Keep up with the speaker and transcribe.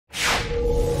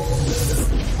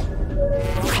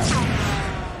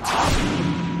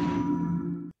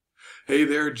Hey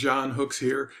there, John-Hooks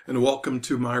here, and welcome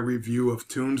to my review of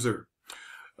ToonZer.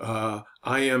 I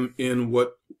am in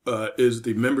what is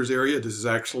the members area. This is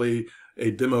actually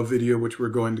a demo video which we're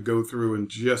going to go through in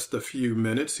just a few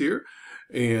minutes here.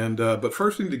 But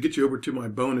first we need to get you over to my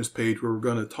bonus page where we're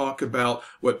going to talk about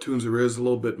what ToonZer is a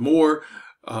little bit more,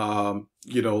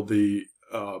 the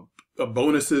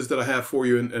bonuses that I have for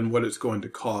you and what it's going to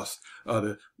cost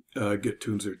to get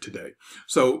ToonZer today.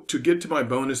 So to get to my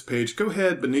bonus page, go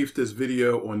ahead beneath this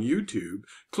video on YouTube,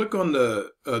 click on the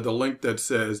link that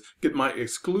says get my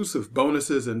exclusive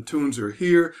bonuses and ToonZer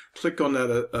here. Click on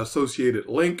that associated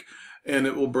link and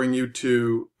it will bring you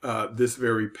to this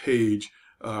very page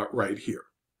right here.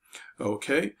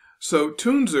 Okay, so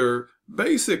ToonZer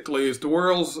basically is the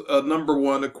world's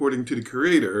 #1, according to the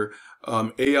creator,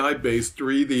 AI-based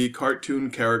 3D cartoon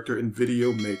character and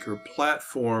video maker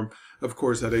platform, of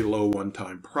course at a low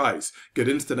one-time price. Get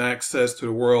instant access to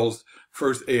the world's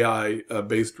first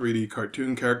AI-based 3D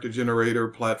cartoon character generator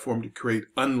platform to create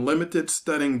unlimited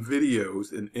stunning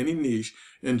videos in any niche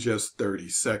in just 30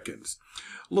 seconds.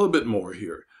 A little bit more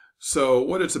here. So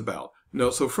what it's about.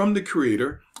 So from the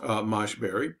creator, Mosh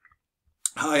Bari.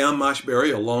 Hi, I'm Mosh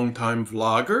Bari, a longtime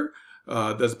vlogger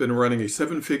that's been running a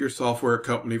 7-figure software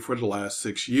company for the last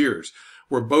 6 years.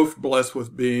 We're both blessed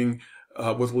with living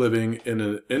in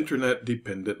an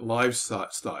internet-dependent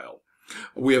lifestyle.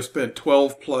 We have spent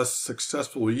 12+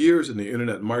 successful years in the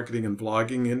internet marketing and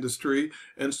vlogging industry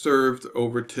and served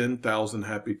over 10,000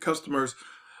 happy customers.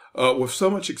 With so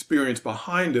much experience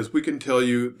behind us, we can tell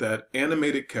you that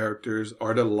animated characters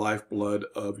are the lifeblood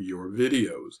of your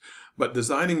videos. But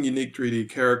designing unique 3D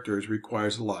characters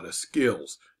requires a lot of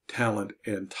skills, talent,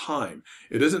 and time.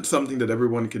 It isn't something that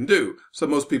everyone can do, so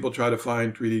most people try to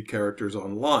find 3D characters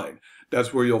online.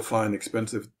 That's where you'll find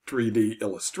expensive 3D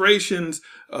illustrations.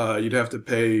 You'd have to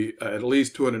pay at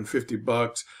least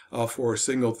 $250 for a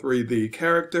single 3D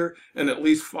character and at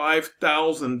least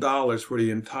 $5,000 for the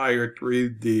entire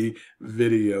 3D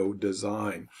video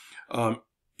design.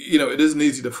 It isn't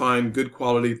easy to find good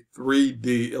quality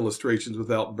 3D illustrations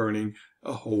without burning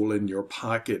a hole in your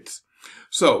pockets.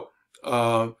 So,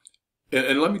 and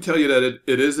let me tell you that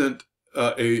it isn't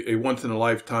a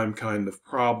once-in-a-lifetime kind of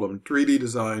problem. 3D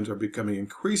designs are becoming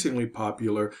increasingly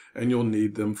popular, and you'll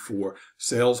need them for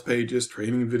sales pages,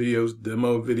 training videos,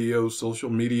 demo videos,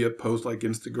 social media posts like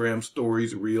Instagram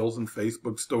stories, Reels, and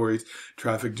Facebook stories,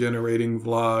 traffic-generating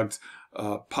vlogs,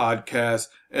 podcasts,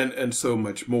 and so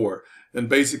much more. And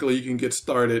basically, you can get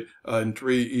started in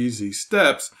 3 easy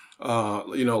steps.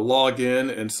 Log in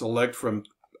and select from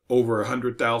over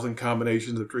 100,000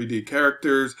 combinations of 3D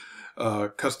characters.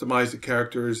 Customize the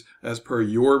characters as per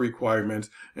your requirements,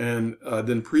 and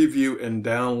then preview and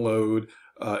download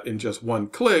in just one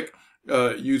click,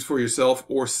 use for yourself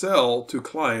or sell to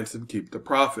clients and keep the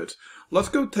profits. Let's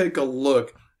go take a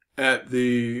look at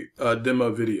the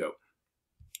demo video.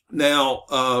 Now,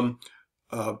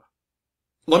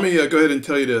 let me go ahead and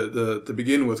tell you to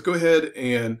begin with. Go ahead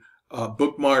and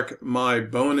bookmark my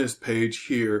bonus page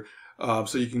here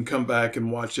so you can come back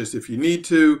and watch this if you need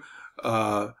to.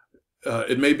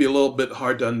 It may be a little bit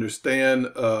hard to understand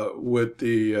with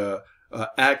the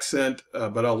accent,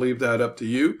 but I'll leave that up to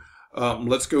you.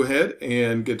 Let's go ahead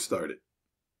and get started.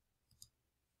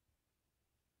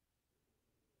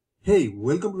 Hey,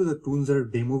 welcome to the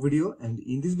ToonZer demo video, and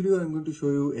in this video I'm going to show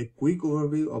you a quick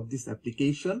overview of this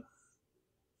application.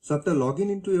 So after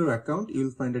logging into your account, you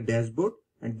will find a dashboard,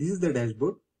 and this is the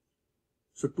dashboard.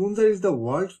 So ToonZer is the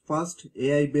world's first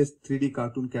AI-based 3D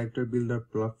cartoon character builder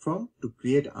platform to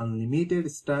create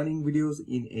unlimited stunning videos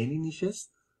in any niches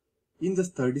in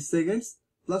just 30 seconds,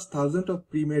 plus thousands of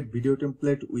pre-made video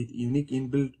templates with unique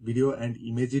inbuilt video and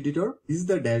image editor. This is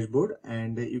the dashboard,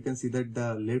 and you can see that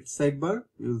the left sidebar,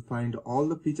 you will find all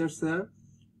the features there.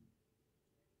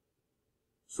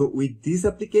 So with this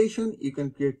application, you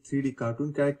can create 3D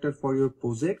cartoon character for your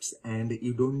projects, and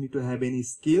you don't need to have any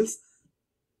skills.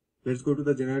 Let's go to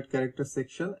the generate character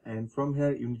section, and from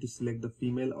here you need to select the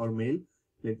female or male.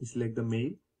 Let me select the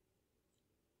male.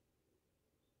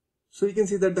 So you can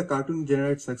see that the cartoon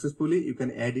generates successfully. You can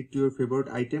add it to your favorite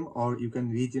item, or you can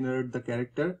regenerate the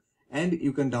character, and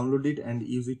you can download it and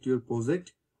use it to your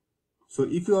project. So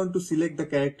if you want to select the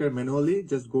character manually,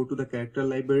 just go to the character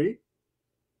library,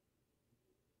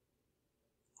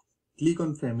 click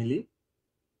on family,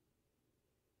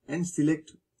 and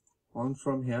select on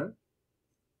from here.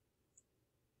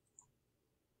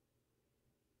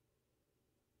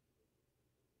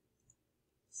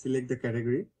 Select the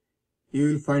category. You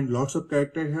will find lots of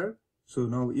character here. So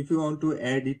now if you want to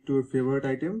add it to your favorite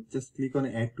item, just click on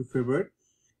add to favorite,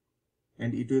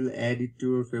 and it will add it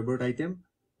to your favorite item.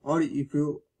 Or if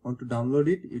you want to download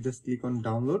it, you just click on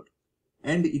download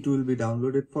and it will be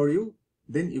downloaded for you.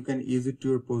 Then you can use it to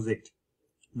your project.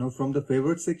 Now from the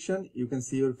favorite section, you can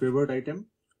see your favorite item.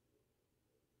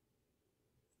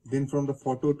 Then from the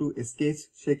photo to sketch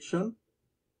section,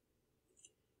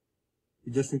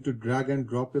 you just need to drag and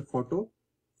drop a photo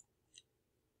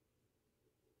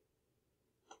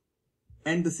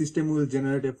and the system will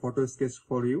generate a photo sketch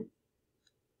for you.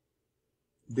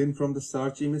 Then from the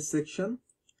search image section,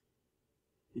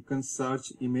 you can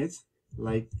search image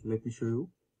like, let me show you.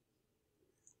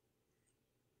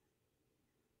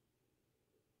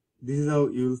 This is how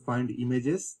you will find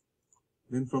images.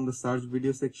 Then from the search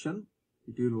video section,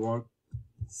 it will work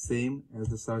same as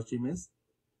the search image.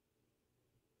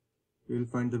 You will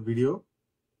find the video.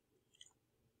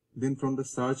 Then from the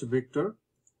search vector,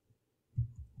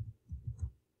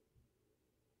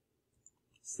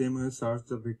 same way search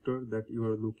the vector that you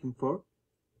are looking for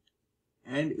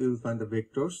and you will find the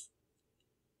vectors.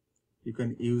 You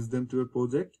can use them to your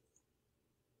project.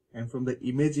 And from the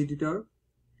image editor,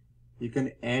 you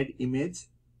can add image,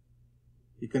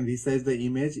 you can resize the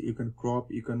image, you can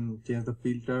crop, you can change the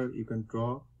filter, you can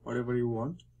draw, whatever you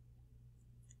want.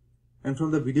 And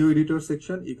from the video editor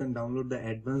section, you can download the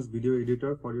advanced video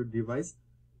editor for your device.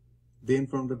 Then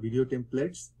from the video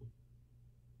templates,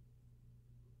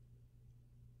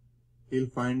 you'll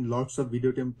find lots of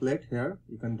video template here.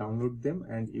 You can download them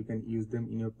and you can use them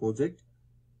in your project.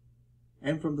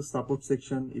 And from the support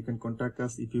section, you can contact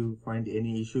us if you find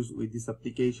any issues with this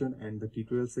application, and the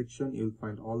tutorial section, you'll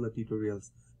find all the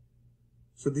tutorials.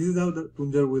 So this is how the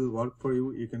ToonZer will work for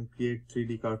you. You can create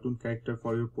 3D cartoon character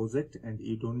for your project and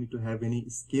you don't need to have any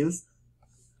skills.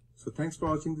 So thanks for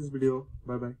watching this video.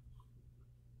 Bye bye.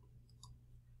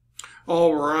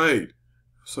 All right.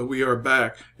 So we are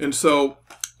back. And so,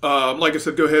 like I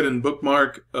said, go ahead and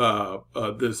bookmark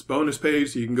this bonus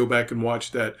page so you can go back and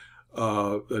watch that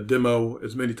a demo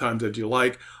as many times as you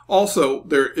like. Also,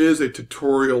 there is a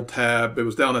tutorial tab. It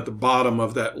was down at the bottom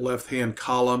of that left-hand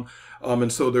column.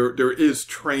 And so there is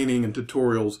training and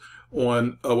tutorials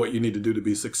on what you need to do to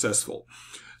be successful.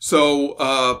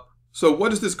 So, so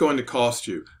what is this going to cost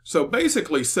you? So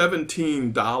basically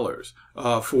 $17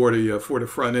 for the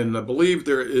front end. I believe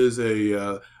there is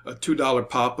a $2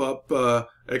 pop-up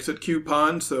exit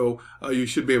coupon, so you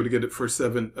should be able to get it for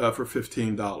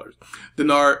 $15.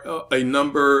 Then are a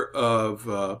number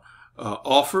of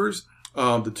offers.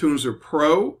 The ToonZer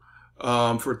Pro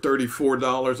for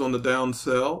 $34 on the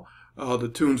downsell. The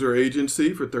ToonZer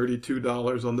Agency for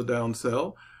 $32 on the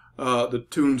downsell. The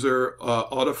ToonZer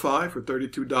Autify for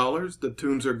 $32. The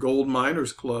ToonZer Gold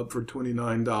Miners Club for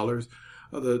 $29.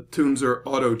 The ToonZer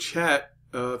Auto Chat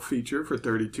feature for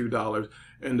 $32.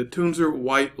 And the ToonZer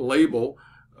White Label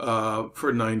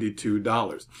for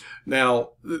 $92. Now,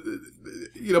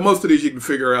 you know, most of these you can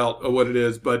figure out what it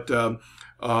is, but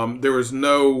there is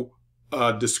no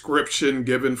description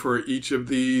given for each of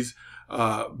these.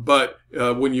 But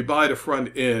when you buy the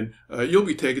front end, you'll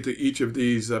be taken to each of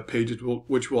these pages,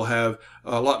 which will have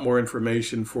a lot more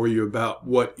information for you about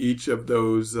what each of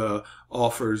those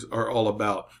offers are all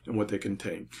about and what they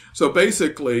contain. So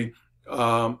basically,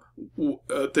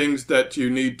 things that you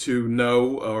need to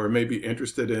know or may be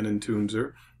interested in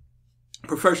ToonZer.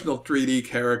 Professional 3D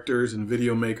characters and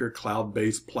video maker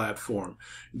cloud-based platform.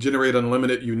 Generate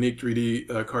unlimited unique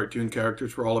 3D cartoon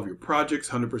characters for all of your projects,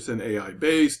 100%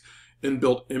 AI-based.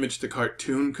 Inbuilt image to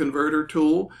cartoon converter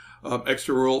tool,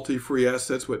 extra royalty-free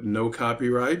assets with no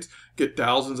copyrights, get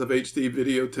thousands of HD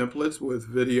video templates with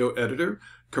video editor,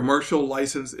 commercial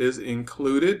license is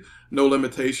included, no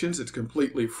limitations, it's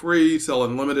completely free, sell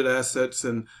unlimited assets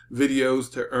and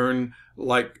videos to earn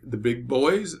like the big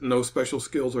boys, no special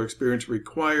skills or experience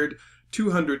required,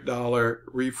 $200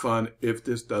 refund if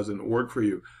this doesn't work for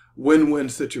you. Win-win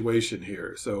situation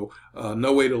here. So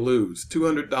no way to lose.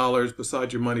 $200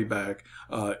 besides your money back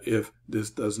if this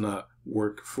does not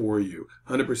work for you.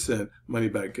 100% money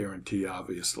back guarantee,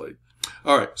 obviously.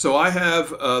 All right, so I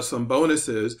have some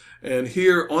bonuses, and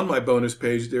here on my bonus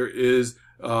page there is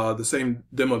the same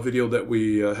demo video that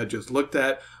we had just looked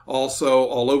at. Also,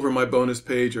 all over my bonus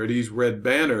page are these red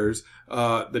banners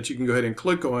that you can go ahead and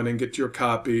click on and get your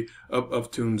copy of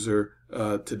ToonZer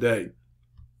today.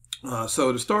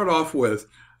 So to start off with,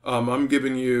 I'm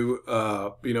giving you,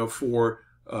 you know, for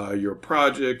your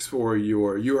projects, for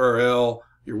your URL,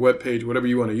 your web page, whatever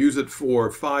you want to use it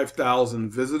for, 5,000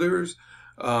 visitors,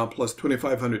 plus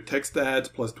 2,500 text ads,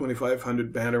 plus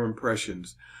 2,500 banner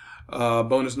impressions.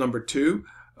 Bonus number 2,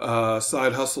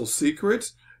 side hustle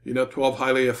secrets, you know, 12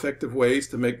 highly effective ways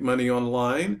to make money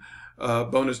online.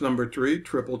 Bonus number 3,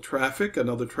 triple traffic,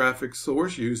 another traffic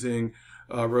source using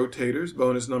rotators.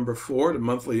 Bonus number 4, the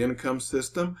monthly income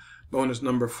system. Bonus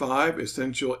number 5,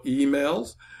 essential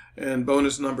emails. And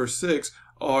bonus number 6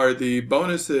 are the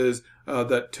bonuses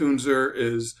that ToonZer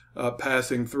is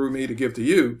passing through me to give to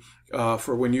you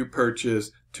for when you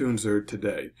purchase ToonZer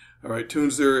today. All right,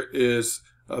 ToonZer is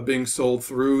being sold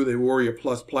through the Warrior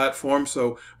Plus platform.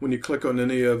 So when you click on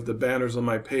any of the banners on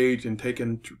my page and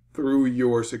taken through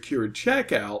your secured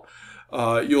checkout,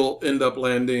 you'll end up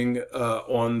landing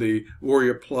on the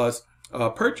Warrior Plus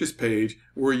purchase page,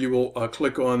 where you will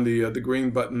click on the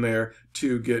green button there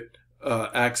to get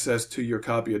access to your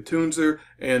copy of ToonZer,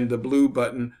 and the blue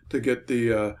button to get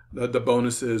the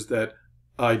bonuses that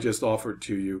I just offered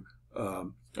to you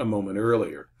a moment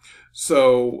earlier.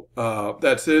 So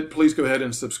that's it. Please go ahead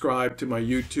and subscribe to my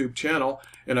YouTube channel.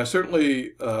 And I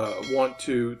certainly want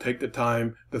to take the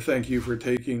time to thank you for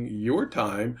taking your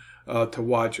time to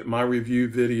watch my review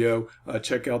video,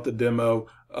 check out the demo,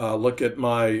 look at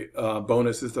my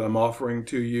bonuses that I'm offering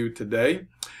to you today.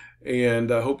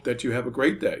 And I hope that you have a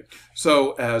great day.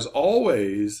 So as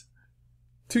always,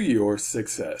 to your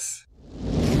success.